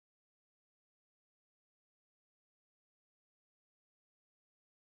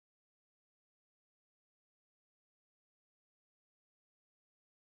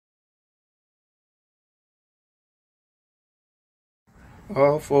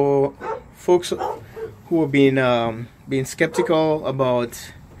For folks who have been skeptical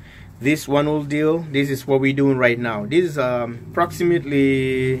about this one old deal, this is what we're doing right now. This is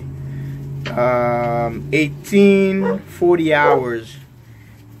approximately 18-40 hours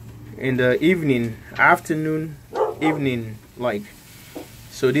in the evening, afternoon, evening, like.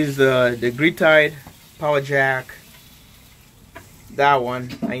 So this is the grid tied power jack. That one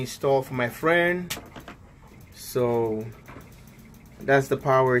I installed for my friend. So that's the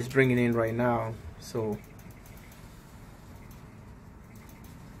power it's bringing in right now. So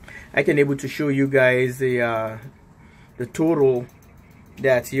I can able to show you guys the total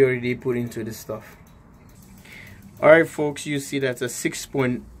that he already put into this stuff. Alright folks, you see that's a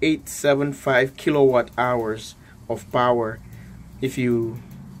 6.875 kilowatt hours of power. If you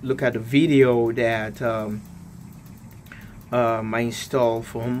look at the video that I installed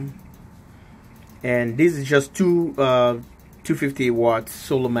for him, and this is just two 250 watt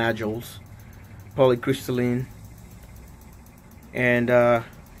solar modules, polycrystalline, and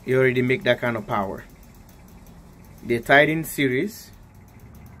you already make that kind of power. They're tied in series,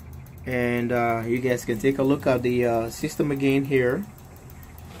 and you guys can take a look at the system again here.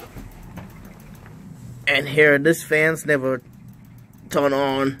 And here, this fan's never turn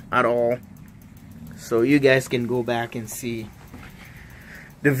on at all, so you guys can go back and see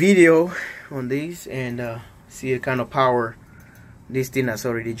the video on these and see the kind of power this thing has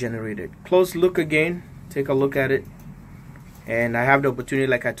already generated. Close look again, take a look at it. And I have the opportunity,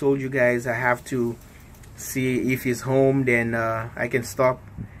 like I told you guys, I have to see if he's home, then I can stop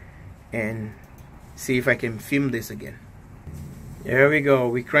and see if I can film this again. There we go,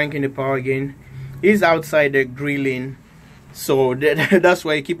 we're cranking the power again. He's outside the grilling, so that's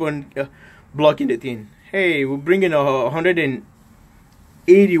why I keep on blocking the thing. Hey, we're bringing a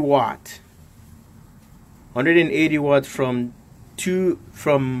 180 watt from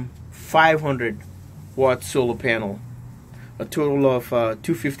 500 watt solar panel, a total of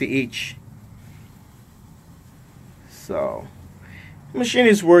 250 each. So machine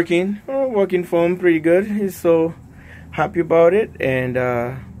is working for him pretty good. He's so happy about it. And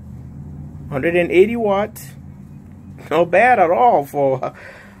 180 watts, not bad at all for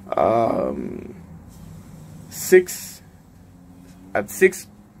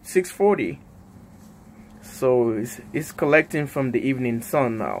 640. So it's collecting from the evening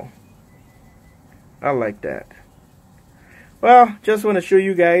sun now. I like that. Well, just want to show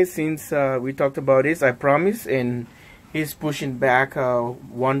you guys, since we talked about this, I promise. And he's pushing back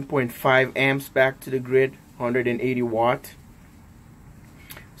 1.5 amps back to the grid, 180 watt.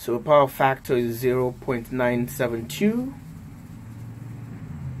 So power factor is 0.972.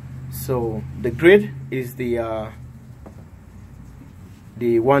 So the grid is the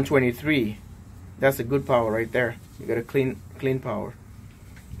 123. That's a good power right there. You got a clean power.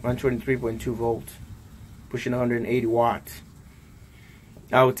 123.2 volts, pushing 180 watts.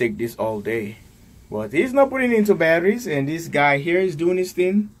 I would take this all day. But he's not putting it into batteries, and this guy here is doing his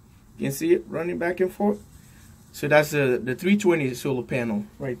thing. You can see it running back and forth. So that's the 320 solar panel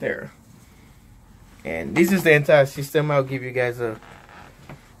right there. And this is the entire system. I'll give you guys a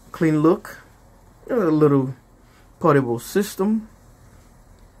clean look. A little portable system.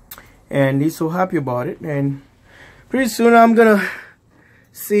 And he's so happy about it. And pretty soon I'm gonna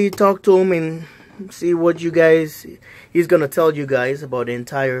talk to him and see what he's gonna tell you guys about the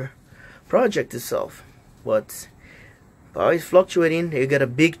entire project itself. But power is fluctuating. You got a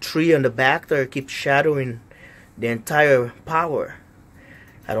big tree on the back there, keeps shadowing the entire power.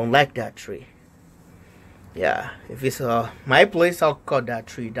 I don't like that tree. Yeah, if it's my place, I'll cut that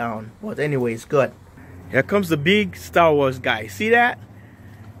tree down. But anyway, it's good. Here comes the big Star Wars guy. See that?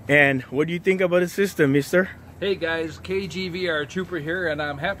 And what do you think about the system, mister? Hey guys, KGVRTROOPER here, and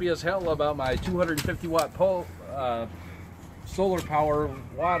I'm happy as hell about my 250 watt solar power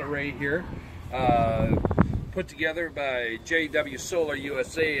watt array here, put together by JW Solar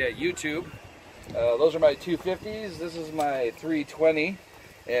USA at YouTube. Those are my 250s, this is my 320,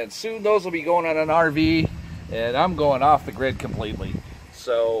 and soon those will be going on an RV, and I'm going off the grid completely.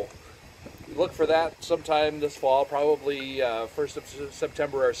 So look for that sometime this fall, probably 1st of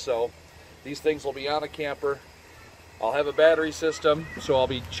September or so. These things will be on a camper. I'll have a battery system, so I'll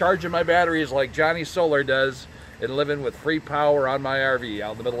be charging my batteries like Johnny Solar does and living with free power on my RV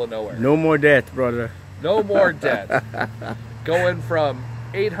out in the middle of nowhere. No more debt, brother. No more debt. Going from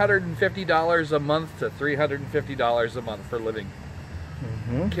 $850 a month to $350 a month for living.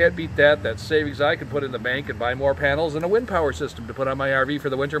 Can't beat that. That's savings I can put in the bank and buy more panels and a wind power system to put on my RV for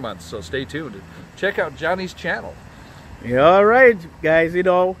the winter months. So stay tuned. Check out Johnny's channel. Yeah, all right, guys. You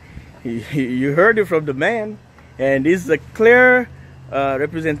know, you heard it from the man, and this is a clear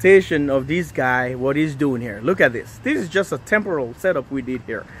representation of this guy, what he's doing here. Look at this. This is just a temporal setup we did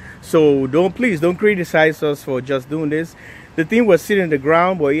here. So please don't criticize us for just doing this. The thing was sitting in the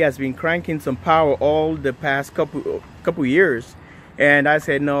ground, but he has been cranking some power all the past couple years. And I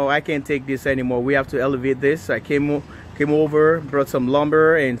said, no, I can't take this anymore. We have to elevate this. I came over, brought some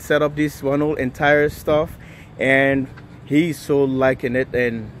lumber and set up this whole entire stuff. And he's so liking it.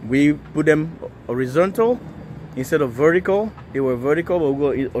 And we put them horizontal instead of vertical. They were vertical, but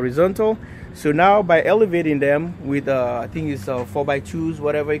we'll go horizontal. So now by elevating them with, I think it's 4x2s,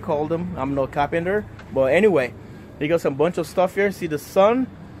 whatever you call them. I'm no carpenter. But anyway, they got some bunch of stuff here. See the sun?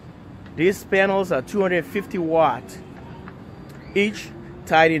 These panels are 250 watt each,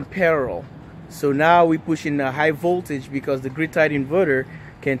 tied in parallel. So now we push in a high voltage because the grid tied inverter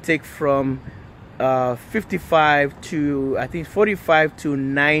can take from 55 to, I think 45 to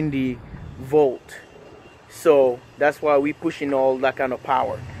 90 volt. So that's why we push in all that kind of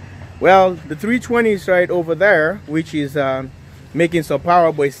power. Well, the 320 is right over there, which is making some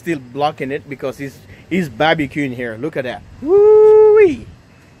power, but it's still blocking it because he's barbecuing here. Look at that. Woo-wee.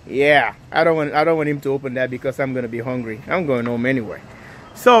 Yeah, I don't want him to open that because I'm gonna be hungry. I'm going home anyway.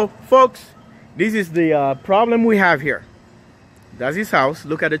 So folks, this is the problem we have here. That's his house.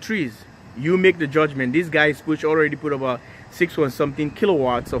 Look at the trees. You make the judgment. This guy already put about 6 something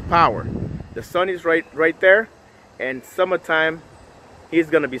kilowatts of power. The sun is right there, and summertime he's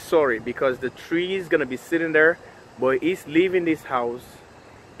gonna be sorry because the tree is gonna be sitting there, but he's leaving this house.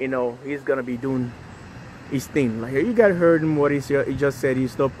 You know, he's gonna be doing his thing. Like, you guys heard him what he just said. He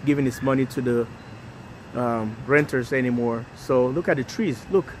stopped giving his money to the renters anymore. So look at the trees.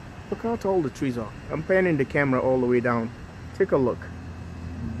 Look how tall the trees are. I'm panning the camera all the way down. Take a look.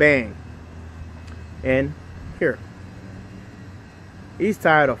 Bang. And here, he's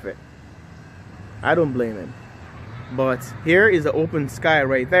tired of it. I don't blame him. But here is the open sky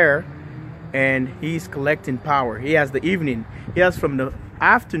right there, and he's collecting power. He has the evening. He has from the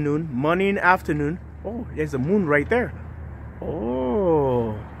afternoon, morning, afternoon. Oh, there's a moon right there.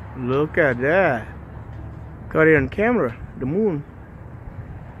 Oh, look at that. Got it on camera, the moon.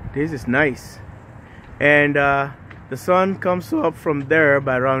 This is nice. And the sun comes up from there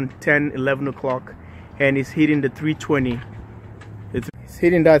by around 10, 11 o'clock, and it's hitting the 320. It's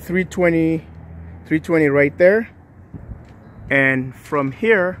hitting that 320 right there. And from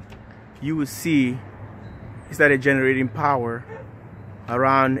here, you will see it started generating power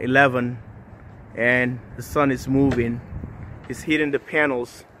around 11. And the sun is moving. It's hitting the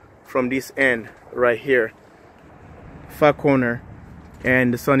panels from this end right here, far corner,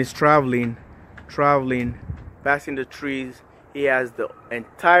 and the sun is traveling, passing the trees. He has the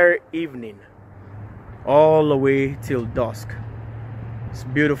entire evening all the way till dusk. It's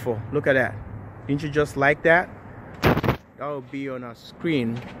beautiful. Look at that. Didn't you just like that? That will be on our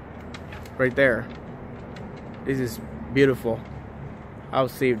screen right there. This is beautiful. I'll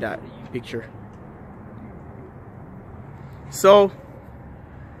save that picture. So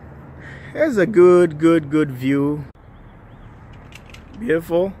here's a good view.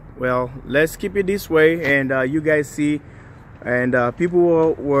 Beautiful. Well, let's keep it this way, and you guys see, and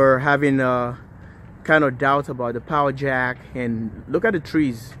people were having kind of doubt about the power jack, and look at the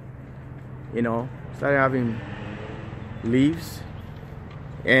trees, you know, started having leaves,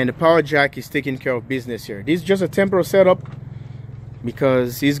 and the power jack is taking care of business here. This is just a temporary setup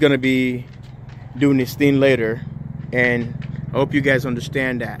because he's gonna be doing his thing later, and I hope you guys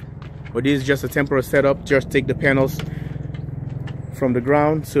understand that. But this is just a temporary setup. Just take the panels from the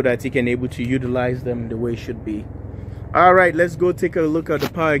ground so that he can able to utilize them the way it should be. All right, let's go take a look at the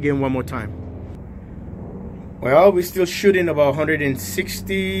power again one more time. Well, we're still shooting about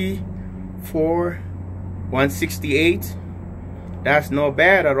 164, 168. That's not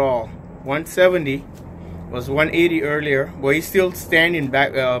bad at all. 170 was 180 earlier, but he's still standing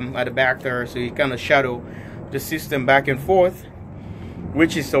back at the back there, so he kind of shadow the system back and forth,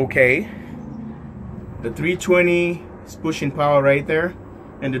 which is okay. The 320 is pushing power right there,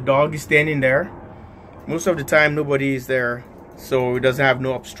 and the dog is standing there. Most of the time nobody is there, so it doesn't have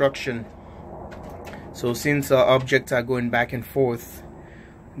no obstruction. So since objects are going back and forth,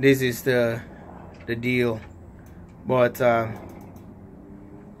 this is the deal. But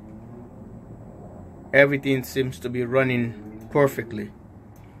everything seems to be running perfectly.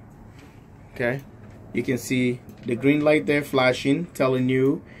 Okay, you can see the green light there flashing, telling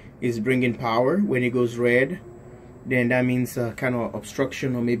you it's bringing power. When it goes red, then that means kind of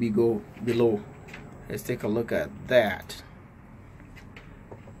obstruction, or maybe go below. Let's take a look at that.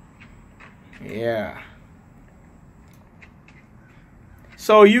 Yeah.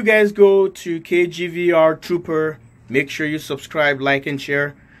 So you guys go to KGVRTROOPER Make sure you subscribe, like, and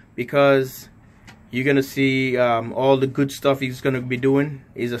share, because you're gonna see all the good stuff he's gonna be doing.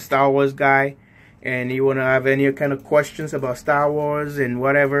 He's a Star Wars guy, and you wanna have any kind of questions about Star Wars and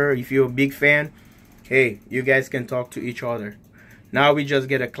whatever, if you're a big fan, hey, you guys can talk to each other. Now we just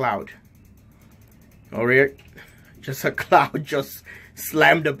get a cloud. Alright, just a cloud just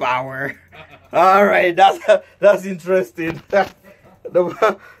slammed the power. Alright, that's interesting.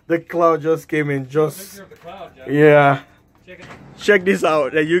 The cloud just came in, just yeah. Check this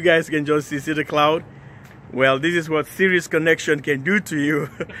out, and you guys can just see the cloud. Well, this is what Sirius connection can do to you.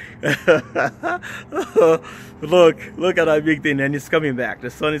 Look at that big thing, and it's coming back. The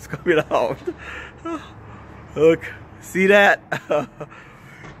sun is coming out. Look, see that?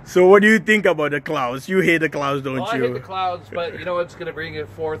 So what do you think about the clouds? You hate the clouds, don't you? I hate the clouds, but you know what's going to bring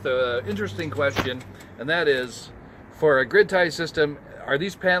forth an interesting question, and that is, for a grid tie system, are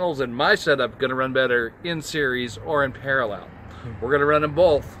these panels in my setup going to run better in series or in parallel? We're going to run them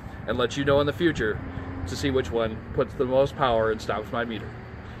both and let you know in the future to see which one puts the most power and stops my meter.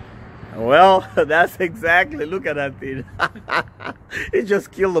 Well, that's exactly, look at that thing. It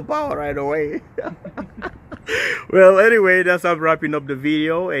just killed the power right away. Well, anyway, that's how I'm wrapping up the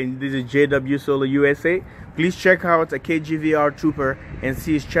video, and this is JW Solar USA. Please check out KGVRTROOPER and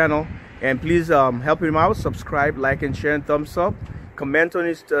see his channel, and please help him out, subscribe, like, and share, and thumbs up. Comment on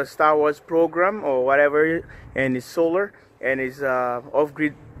his Star Wars program or whatever, and his solar and his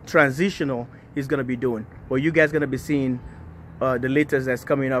off-grid transitional he's gonna be doing. Well, you guys gonna be seeing the latest that's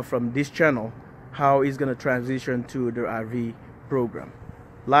coming out from this channel, how he's gonna transition to the RV program.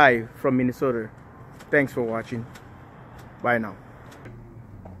 Live from Minnesota. Thanks for watching. Bye now.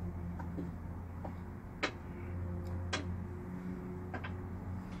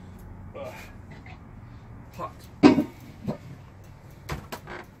 Hot.